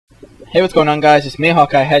Hey, what's going on, guys? It's me,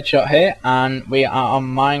 Hawkeye Headshot here, and we are on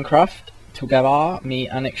Minecraft together, me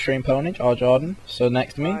and Extreme Ponage, or Jordan, so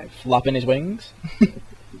next to me, Hi. flapping his wings.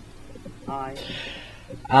 Hi.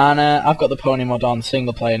 And I've got the pony mod on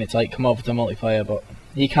single player, and it's like come over to multiplayer, but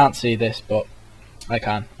he can't see this, but I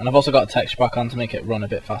can. And I've also got a texture pack on to make it run a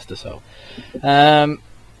bit faster, so. Right,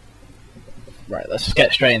 let's just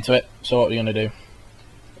get straight into it. So what are we going to do?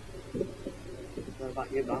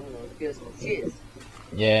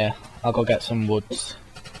 Yeah, I'll go get some woods.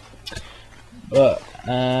 But,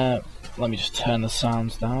 let me just turn the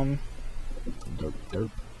sounds down. Derp,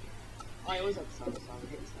 derp. I always have sound,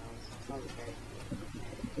 hit sounds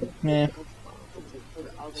okay. Yeah.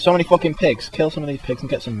 So many fucking pigs. Kill some of these pigs and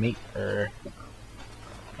get some meat.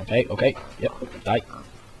 Okay, okay. Yep. Die.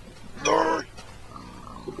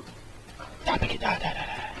 Die, piggy, die, die, die,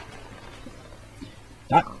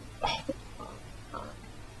 die. Die. Oh.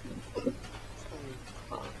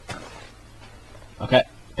 Okay.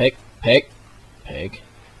 Pig. Pig. Pig.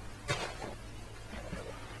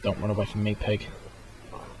 Don't run away from me, pig.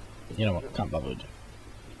 You know what? Can't bother with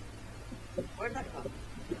you. Where'd that come?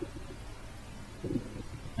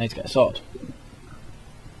 I need to get a sword.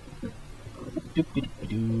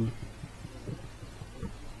 Doop-de-doop-de-doo.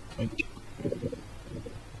 Wink.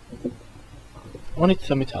 I need to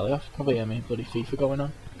turn my tally off. Probably hear me bloody FIFA going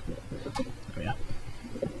on. Oh yeah.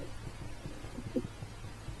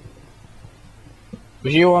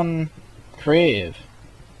 Was you on creative?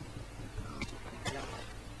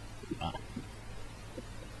 Ah.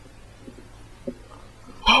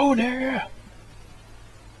 Oh there!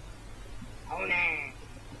 Oh no!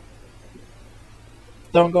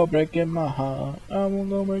 Don't go breaking my heart. I won't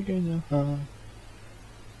go breaking your heart.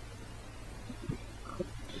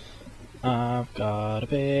 I've got a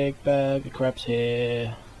big bag of crabs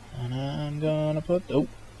here, and I'm gonna put. Oh,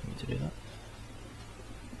 I need to do that.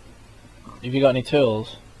 Have you got any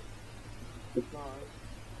tools? No.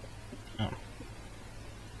 Oh.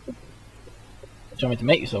 Do you want me to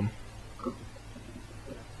make you some?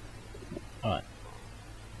 Alright.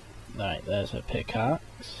 Alright, there's a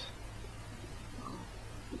pickaxe.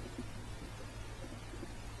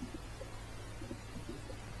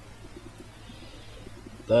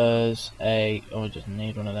 There's a. Oh, I just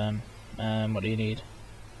need one of them. What do you need?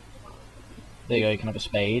 There you go, you can have a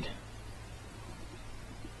spade.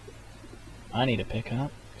 I need a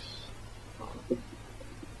pickaxe.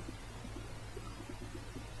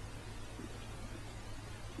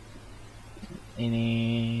 He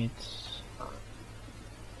needs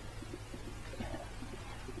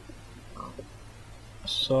a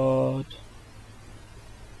sword.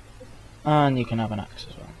 And you can have an axe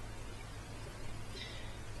as well.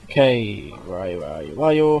 Okay, where are you, where are you, where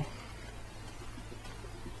are you?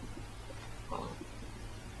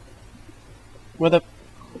 Where the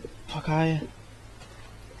fuck are you?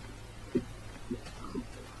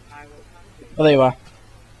 Oh, there you are.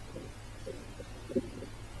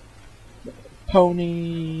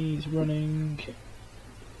 Ponies running.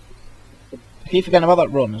 I keep forgetting about that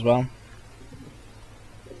run as well.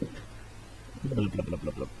 Blah, blah, blah,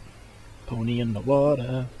 blah, blah. Pony in the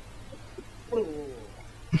water.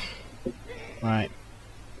 Right.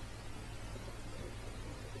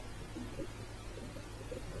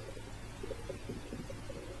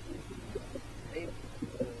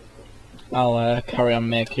 I'll carry on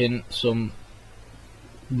making some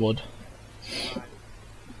wood,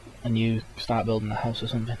 and you start building the house or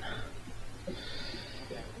something.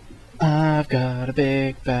 I've got a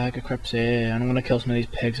big bag of crabs here, and I'm gonna kill some of these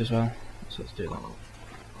pigs as well. So let's do that.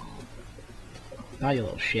 Die, you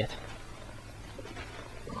little shit.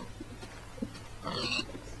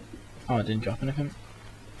 Oh, I didn't drop anything.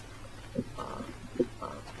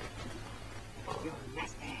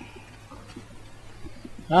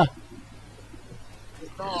 Ah.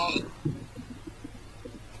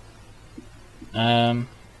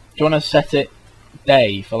 Do you want to set it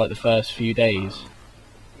day for like the first few days?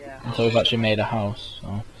 Yeah. Until we've actually made a house.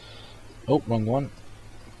 So. Oh, wrong one.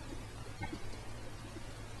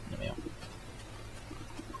 There we are.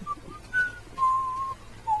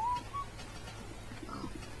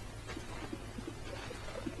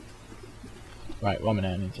 Right, 1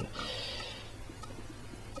 minute I need to.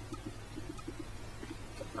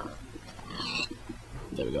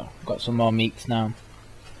 There we go. Got some more meats now.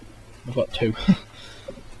 I've got 2.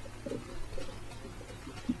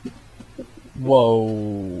 Whoa,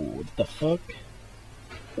 what the fuck?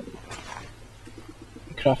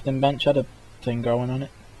 Crafting bench had a thing growing on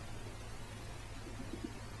it.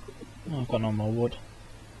 Oh, I've got no more wood.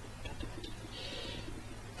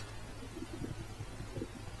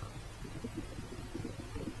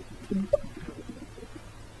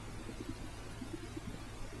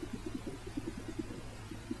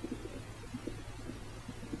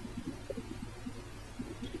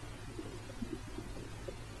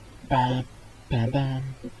 bam, bam, bam,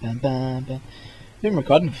 bam, bam, bam. Been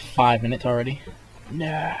recording for 5 minutes already.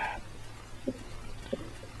 Nah.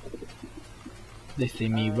 They see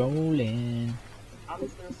me rolling. I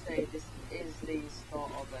was gonna say this is the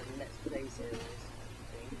start of a Let's Play series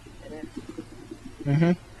thing, isn't it?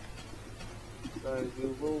 Mhm. So we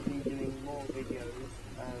will be doing more videos.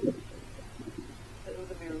 We're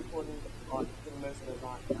gonna be recording like for most of the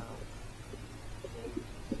night now.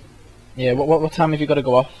 Yeah. What time have you got to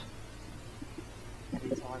go off?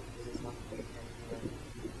 Anytime because it's like a weekend.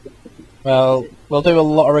 Well, we'll do a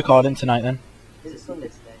lot of recording tonight then. Is it Sunday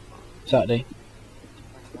today? Saturday.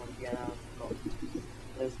 Yeah, now I've got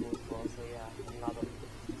those schools for, so yeah, I'm allowed to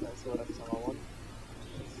whatever time I want.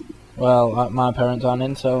 Well, my parents aren't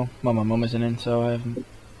in, so my mum isn't in, so I haven't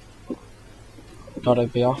got to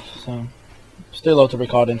be off. So still loads of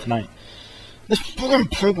recording tonight. This fucking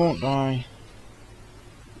pig won't die.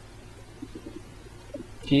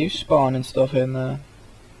 Can you spawn and stuff in there?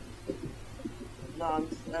 No, I'm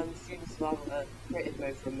shooting survival creative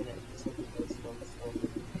mode for a minute. Just looking for stuff.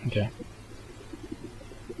 Okay.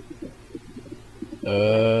 Do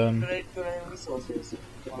they have resources?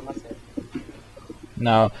 Well, that's it.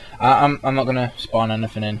 No, I'm not gonna spawn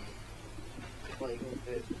anything in. What are you gonna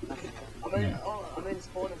do? That's it. I'm in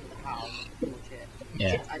spawning with the house. Oh shit.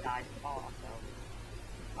 Yeah. Shit, I died. Oh,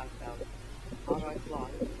 I fell. How do I fly?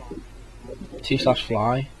 T/fly.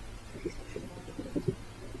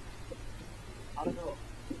 How do I go?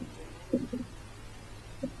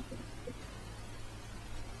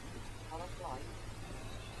 How do I fly?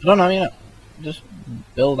 I don't know, you know, just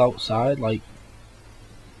build outside, like.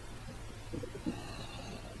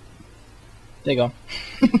 There you go.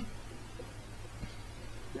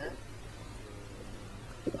 Yeah.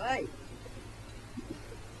 Hey!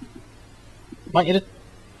 Want you to?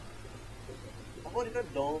 I've already got a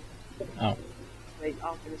door. Oh, Wait,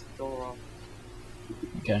 I'll finish the door off.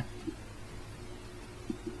 okay.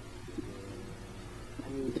 I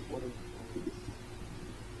need wooden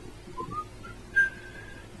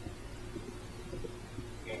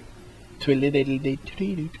Twiddly diddly dee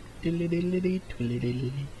twiddly diddly diddly dee twiddly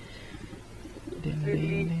diddly dee.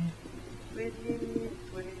 Twiddly.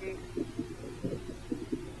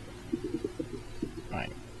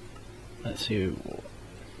 Right. Let's see.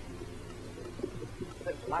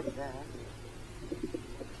 Bit of lag there.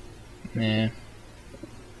 Yeah.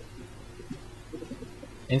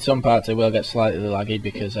 In some parts it will get slightly laggy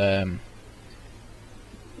because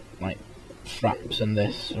like Fraps and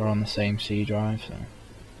this are on the same C drive, so.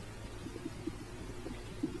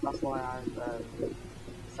 That's why I've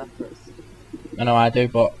separate. I know I do,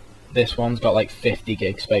 but this one's got like 50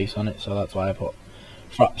 gig space on it, so that's why I put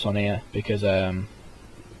Fraps on here, because the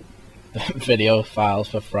video files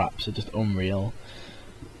for Fraps are just unreal.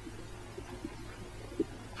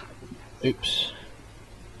 Oops.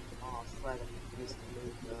 Oh, I swear that I used to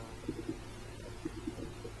move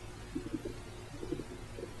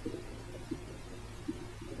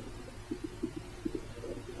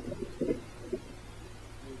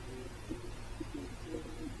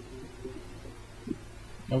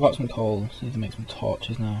I've got some coal, so I need to make some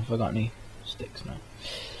torches now. Have I got any sticks now?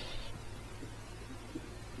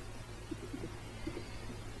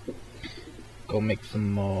 Go make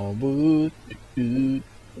some more wood.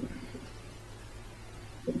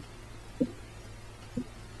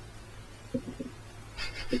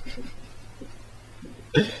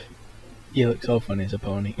 You look so funny as a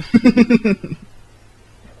pony.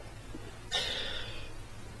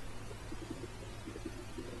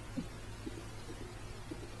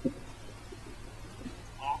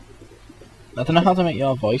 I don't know how to make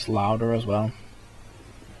your voice louder as well.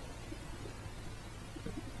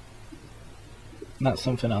 That's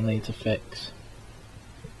something I'll need to fix.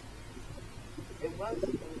 It was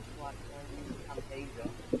like Camtasia.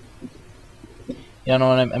 You know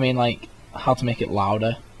what I mean? Like, how to make it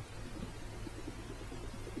louder.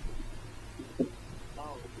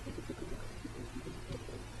 Oh.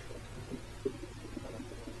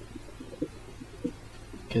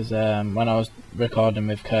 Because when I was recording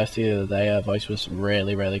with Kirsty the other day, her voice was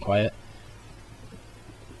really, really quiet.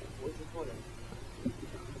 What's recording?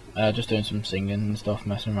 Just doing some singing and stuff,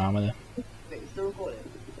 messing around with her. Wait, you still recording?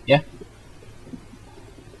 Yeah.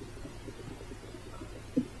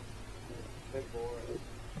 Bit boring.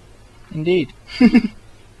 Indeed. I think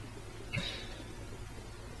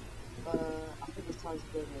it's time to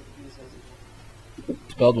build an enthusiasm.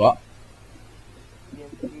 To build what? The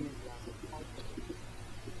enthusiasm.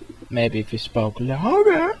 Maybe if you spoke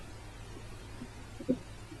louder.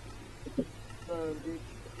 Dude.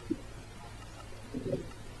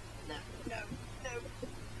 No.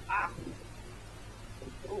 Ah.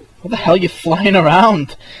 Oh. What the hell, you're flying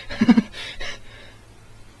around?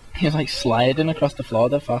 He's like sliding across the floor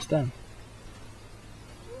there faster.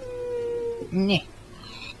 Nyeh.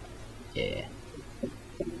 Yeah.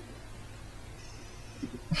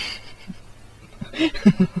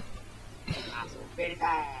 Very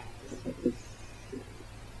fast.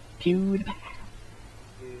 PewDiePie.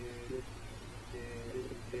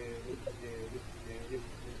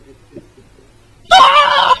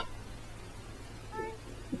 Ah!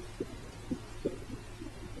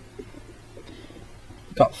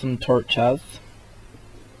 Got some torches.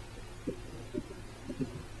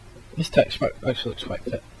 This text actually looks quite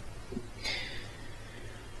fit.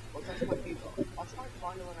 What text pack you got? I tried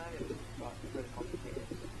finding one earlier, but it's really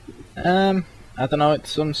complicated. I don't know,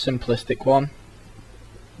 it's some simplistic one.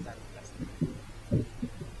 That's the best.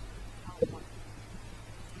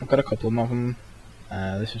 I've got a couple of them.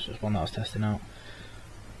 This is just one that I was testing out.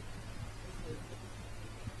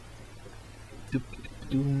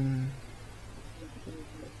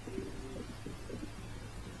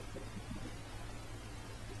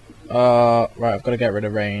 Right, I've got to get rid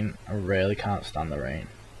of rain. I really can't stand the rain.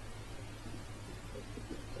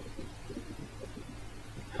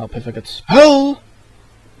 Help if I could spell!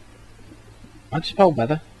 How'd you spell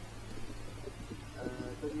weather?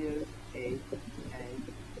 W-A-A-T-H-E-R.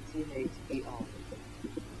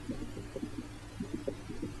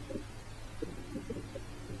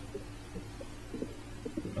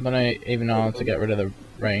 I don't even know how to get rid of the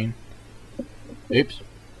rain. Oops.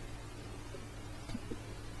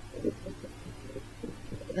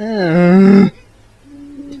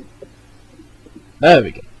 There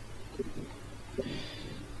we go.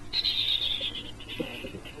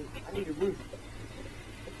 I need a roof.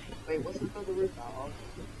 Wait, what's the other roof out of?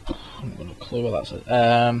 I haven't got a clue what that says.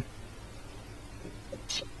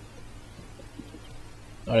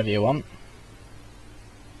 Whatever you want.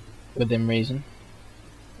 Within reason.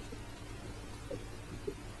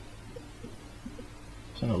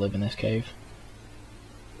 So I don't live in this cave.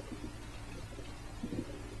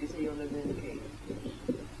 You say you're living in a cave?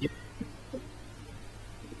 Yep.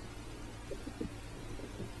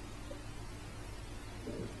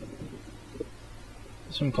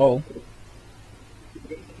 Some coal.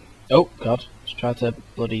 Oh god, just tried to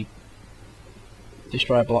bloody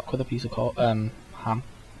destroy a block with a piece of coal, ham.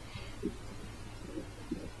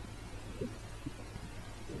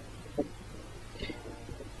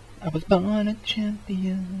 I was born a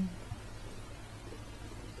champion.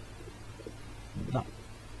 No.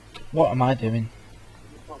 What am I doing?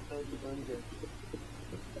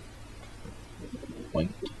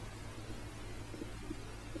 Point.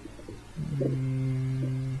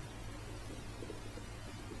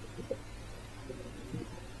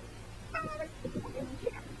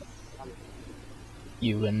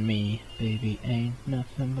 You and me, baby, ain't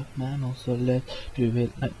nothing but mammals, so let's do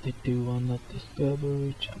it like they do on the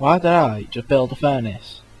Discovery Channel. Why did I just build a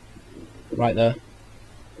furnace? Right there.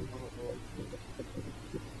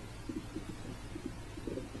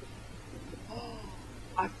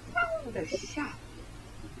 I found a shaft.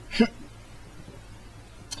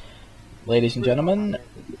 Ladies and gentlemen,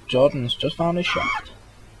 Jordan's just found his shaft.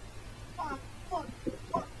 What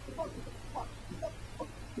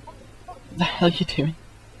the hell are you doing?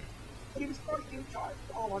 He was fucking sharp.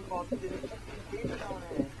 Oh my god, he did it down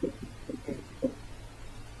there.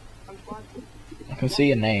 I'm fine. I can see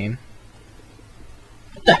your name.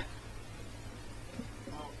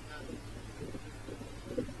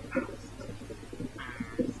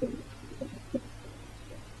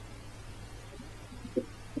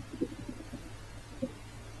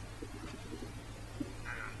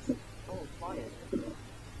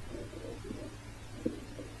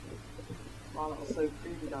 Wow, that was so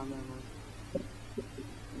creepy down there, man.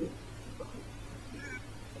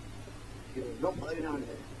 You're not going down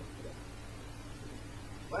there.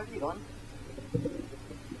 Where have you gone?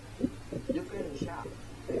 You're going in the shaft.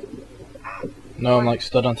 No, I'm like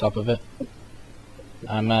stood on top of it.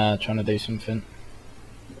 I'm trying to do something.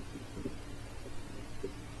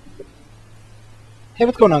 Hey,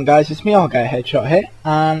 what's going on, guys? It's me, Guy Headshot here,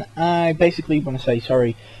 and I basically want to say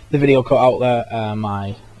sorry. The video cut out there.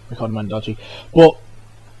 My recording went dodgy, but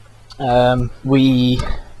we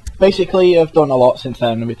basically have done a lot since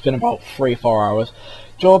then. It's been about 3 or 4 hours.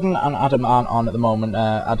 Jordan and Adam aren't on at the moment.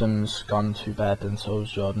 Adam's gone to bed, and so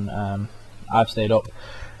is Jordan. I've stayed up.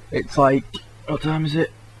 It's like, what time is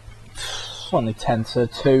it? It's only 10 to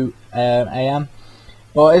 2 AM.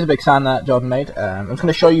 Well, it's a big sign that Jordan made. I'm going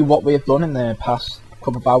to show you what we have done in the past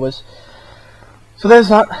couple of hours. So there's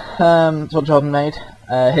that. That's what Jordan made.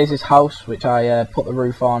 Here's his house, which I put the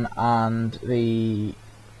roof on, and the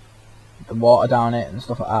the water down it and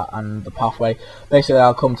stuff like that, and the pathway. Basically,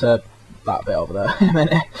 I'll come to that bit over there in a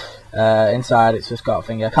minute. Inside, it's just got a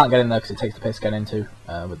thingy. I can't get in there because it takes the piss getting into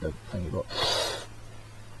with the thingy. But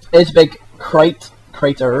it's a big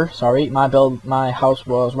crater. Sorry, my house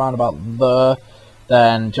was round about there.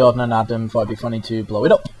 Then Jordan and Adam thought it'd be funny to blow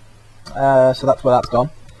it up. So that's where that's gone.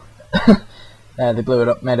 They blew it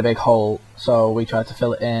up, made a big hole. So we tried to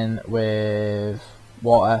fill it in with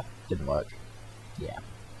water. Didn't work. Yeah.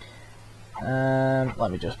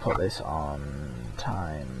 Let me just put this on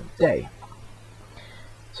time day.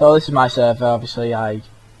 So this is my server. Obviously, I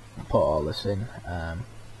put all this in.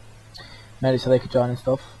 Made it so they could join and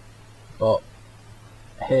stuff. But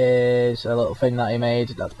here's a little thing that he made.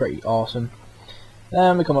 That's pretty awesome.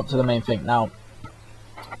 Then we come up to the main thing. Now,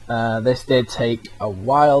 this did take a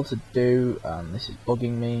while to do. This is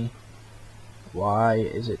bugging me. Why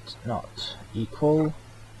is it not equal?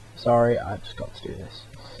 Sorry, I've just got to do this.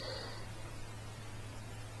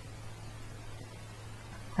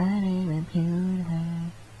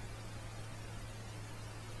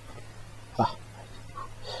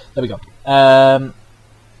 There we go.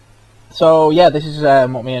 So yeah, this is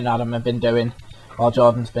what me and Adam have been doing while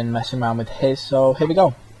Jordan's been messing around with his. So here we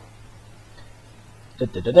go.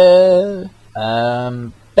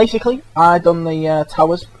 Basically, I done the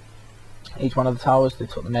towers. Each one of the towers, they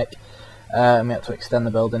took the mick. And we had to extend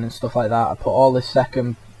the building and stuff like that. I put all this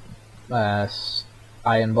second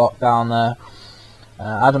iron block down there.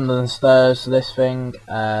 Adam done the stairs, this thing,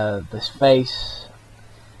 this face.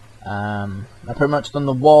 I pretty much done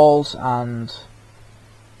the walls and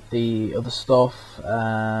the other stuff.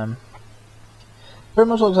 Pretty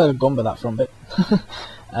much looks like a gun by that front bit.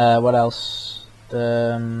 What else?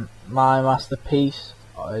 My masterpiece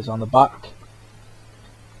is on the back.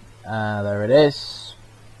 There it is.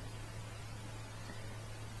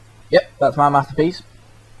 Yep, that's my masterpiece.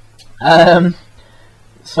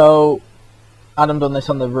 So Adam done this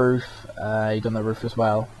on the roof. He done the roof as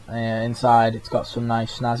well. Inside, it's got some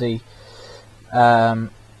nice snazzy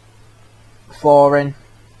flooring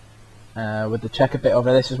with the checker bit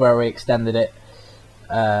over. This is where we extended it.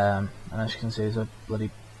 And as you can see, there's a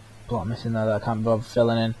bloody block missing there that I can't bother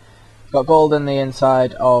filling in. Got gold in the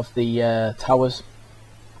inside of the towers.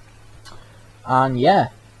 And yeah,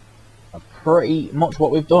 pretty much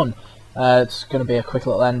what we've done. It's going to be a quick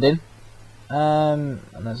little ending. And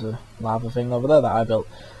there's a lava thing over there that I built,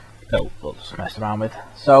 just messed around with.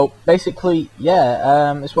 So basically,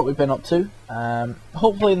 yeah, it's what we've been up to.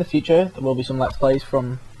 Hopefully in the future there will be some Let's Plays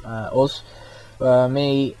from us.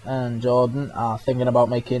 Me and Jordan are thinking about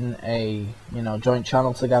making a joint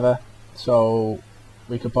channel together, so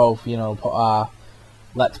we could both put our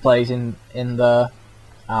Let's Plays in there,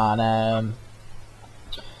 and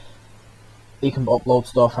he can upload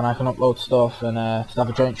stuff and I can upload stuff, and just have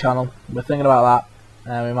a joint channel. We're thinking about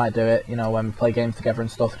that. We might do it, when we play games together and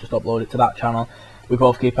stuff, just upload it to that channel. We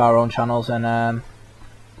both keep our own channels, and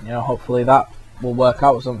hopefully that will work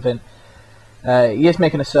out or something. He is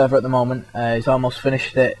making a server at the moment. He's almost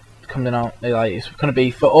finished it, coming out. It's going to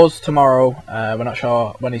be for us tomorrow. We're not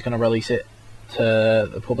sure when he's going to release it to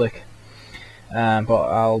the public, but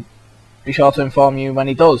I'll be sure to inform you when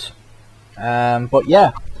he does. But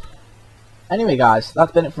yeah. Anyway, guys,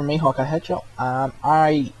 that's been it from me, Hawkeye Headshot.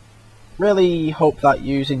 I really hope that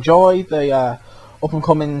you enjoy the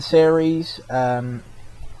up-and-coming series that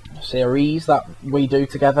we do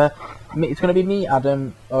together. It's going to be me,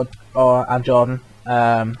 Adam, and Jordan.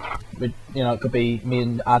 It could be me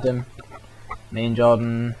and Adam, me and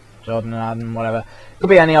Jordan, Jordan and Adam, whatever. It could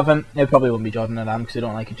be any of them. It probably wouldn't be Jordan and Adam because they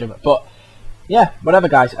don't like each other. But yeah, whatever,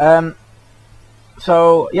 guys.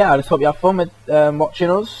 So yeah, I just hope you have fun with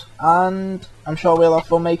watching us, and I'm sure we'll have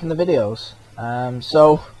fun making the videos.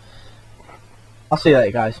 So I'll see you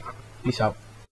later, guys. Peace out.